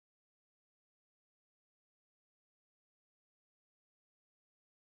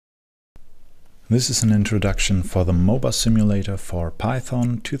This is an introduction for the MoBA Simulator for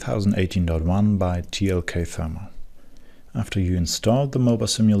Python 2018.1 by TLK-Thermo. After you installed the MoBA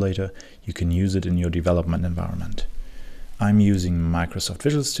Simulator, you can use it in your development environment. I'm using Microsoft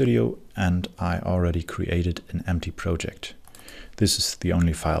Visual Studio and I already created an empty project. This is the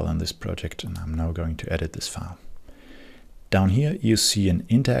only file in this project and I'm now going to edit this file. Down here you see an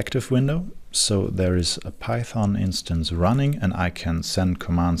interactive window, so there is a Python instance running and I can send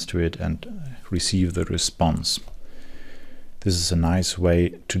commands to it and receive the response. This is a nice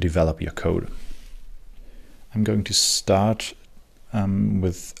way to develop your code. I'm going to start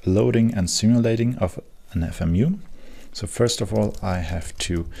with loading and simulating of an FMU. So first of all, I have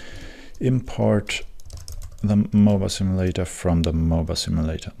to import the MoBA Simulator from the MoBA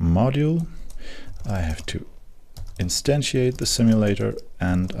Simulator module. I have to instantiate the simulator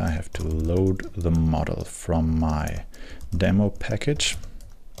and I have to load the model from my demo package.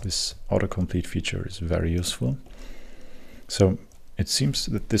 This autocomplete feature is very useful. So it seems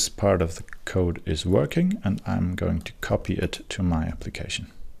that this part of the code is working and I'm going to copy it to my application.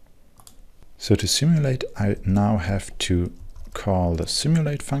 So to simulate, I now have to call the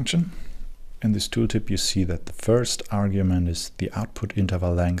simulate function. In this tooltip you see that the first argument is the output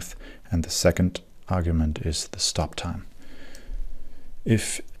interval length and the second argument is the stop time.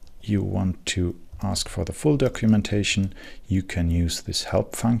 If you want to ask for the full documentation, you can use this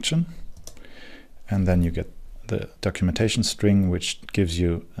help function and then you get the documentation string which gives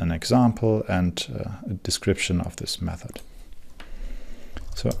you an example and a description of this method.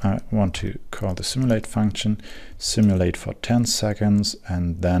 So I want to call the simulate function, simulate for 10 seconds,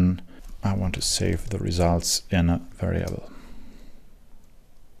 and then I want to save the results in a variable.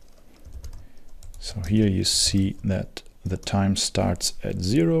 So here you see that the time starts at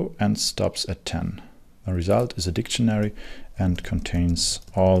 0 and stops at 10. The result is a dictionary and contains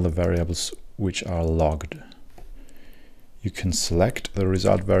all the variables which are logged. You can select the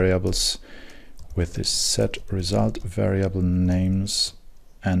result variables with this set result variable names,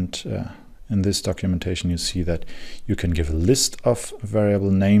 and in this documentation you see that you can give a list of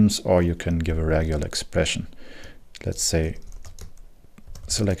variable names or you can give a regular expression. Let's say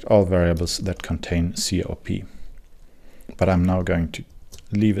select all variables that contain COP. But I'm now going to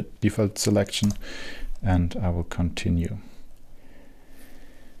leave it default selection and I will continue.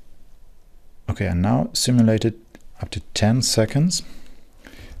 Okay, I now simulated up to 10 seconds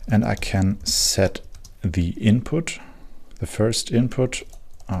and I can set the input, the first input.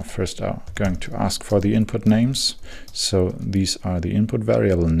 First I'm going to ask for the input names. So these are the input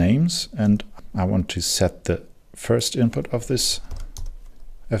variable names and I want to set the first input of this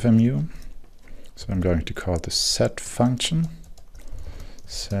FMU. So I'm going to call the set function.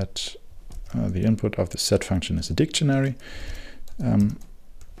 Set the input of the set function is a dictionary,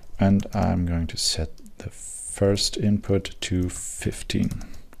 and I'm going to set the first input to 15.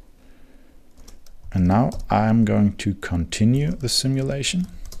 And now I'm going to continue the simulation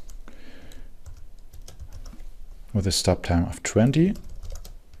with a stop time of 20.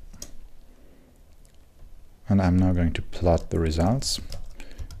 And I'm now going to plot the results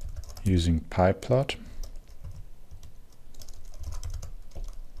using pyplot.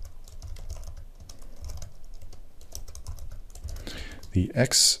 The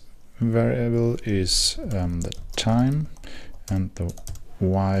x variable is the time and the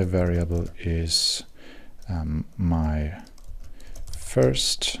y variable is my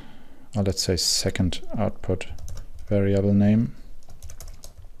first, or let's say second output variable name.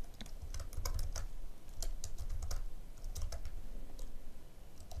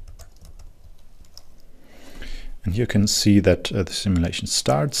 And you can see that the simulation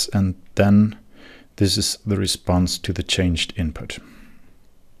starts and then this is the response to the changed input.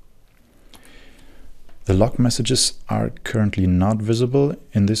 The log messages are currently not visible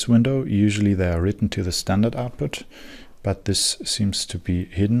in this window. Usually they are written to the standard output, but this seems to be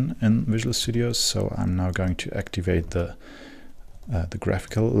hidden in Visual Studio. So I'm now going to activate the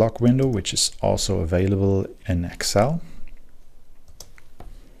graphical log window, which is also available in Excel.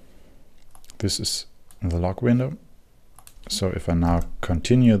 This is the log window. So if I now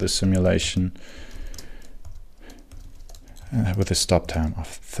continue the simulation with a stop time of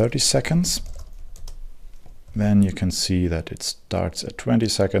 30 seconds, then you can see that it starts at 20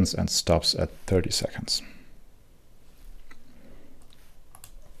 seconds and stops at 30 seconds.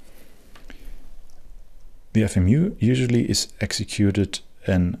 The FMU usually is executed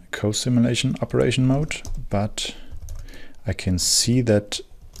in co-simulation operation mode, but I can see that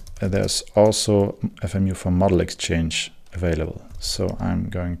there's also FMU for model exchange available. So I'm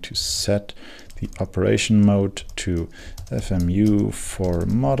going to set the operation mode to FMU for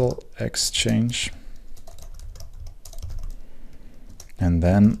model exchange. And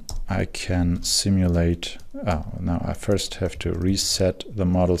then I can simulate, now I first have to reset the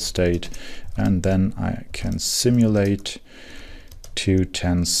model state, and then I can simulate to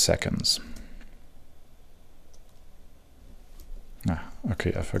 10 seconds.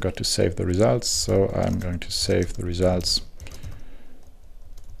 Okay, I forgot to save the results, so I'm going to save the results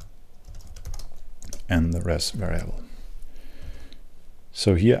and the res variable.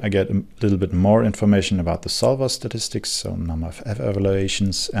 So here I get a little bit more information about the solver statistics, so number of F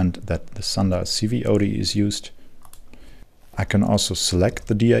evaluations, and that the sundial CV ODE is used. I can also select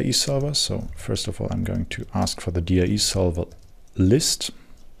the DAE solver. So first of all, I'm going to ask for the DAE solver list.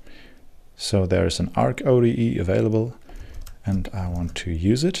 So there is an ARC ODE available, and I want to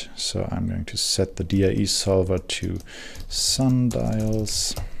use it. So I'm going to set the DAE solver to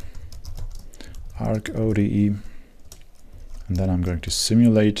sundials ARC ODE. And then I'm going to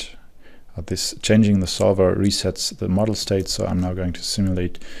simulate this. Changing the solver resets the model state, so I'm now going to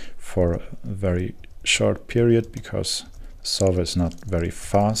simulate for a very short period because the solver is not very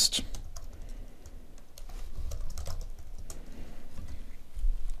fast.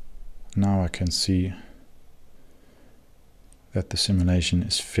 Now I can see that the simulation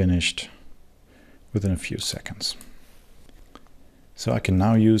is finished within a few seconds. So I can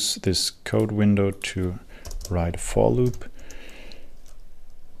now use this code window to write a for loop.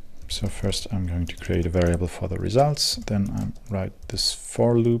 So first I'm going to create a variable for the results, then I write this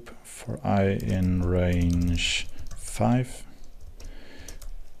for loop for I in range 5,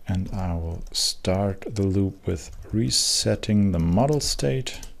 and I will start the loop with resetting the model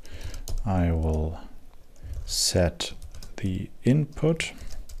state. I will set the input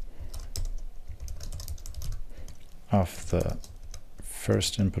of the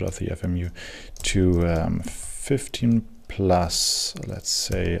first input of the FMU to 15 plus, let's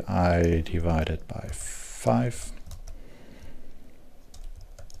say, I divided by 5.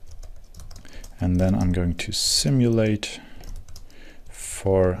 And then I'm going to simulate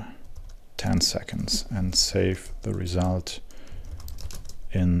for 10 seconds and save the result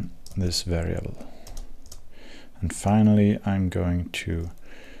in this variable. And finally, I'm going to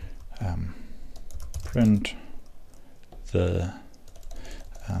print the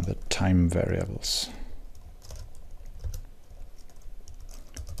time variables.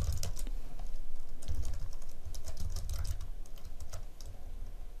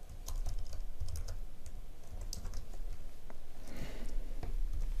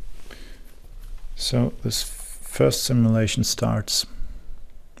 So this first simulation starts,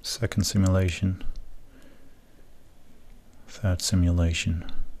 second simulation, third simulation.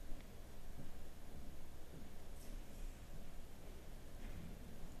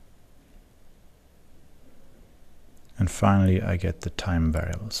 And finally I get the time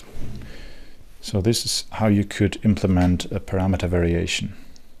variables. So this is how you could implement a parameter variation.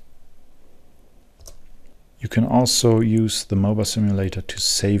 You can also use the MoBA simulator to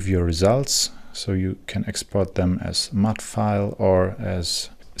save your results. So you can export them as MAT file or as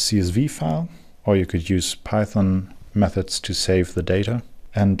CSV file, or you could use Python methods to save the data.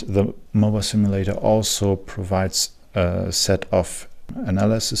 And the MoBA simulator also provides a set of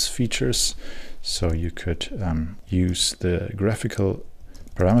analysis features. So you could use the graphical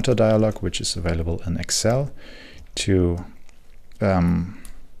parameter dialog, which is available in Excel, to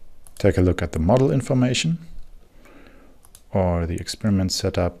take a look at the model information or the experiment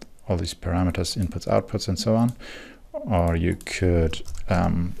setup, all these parameters, inputs, outputs, and so on. Or you could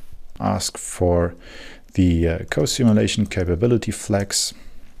ask for the co-simulation capability flags,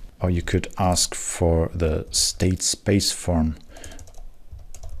 or you could ask for the state space form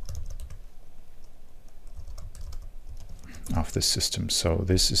of the system. So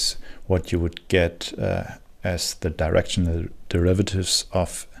this is what you would get as the directional derivatives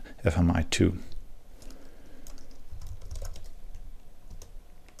of FMI2.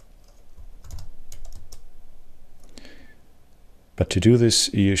 But to do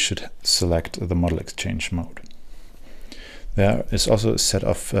this, you should select the model exchange mode. There is also a set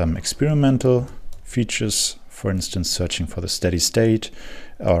of experimental features, for instance, searching for the steady state,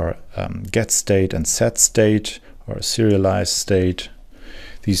 or get state and set state, or serialized state.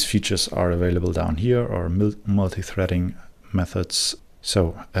 These features are available down here, or multi-threading methods.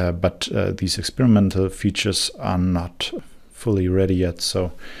 So, but these experimental features are not fully ready yet,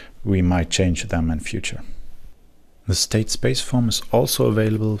 so we might change them in future. The state space form is also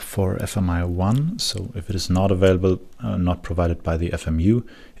available for FMI1, so if it is not available, not provided by the FMU,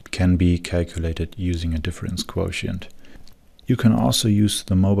 it can be calculated using a difference quotient. You can also use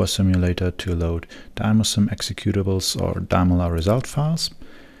the MoBA Simulator to load dymosim executables or Dymola result files.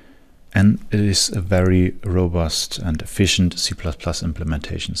 And it is a very robust and efficient C++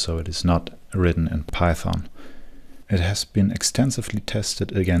 implementation, so it is not written in Python. It has been extensively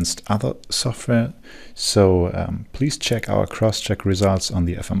tested against other software, so please check our cross-check results on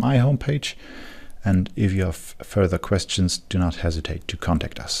the FMI homepage. And if you have further questions, do not hesitate to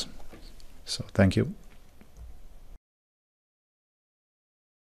contact us. So thank you.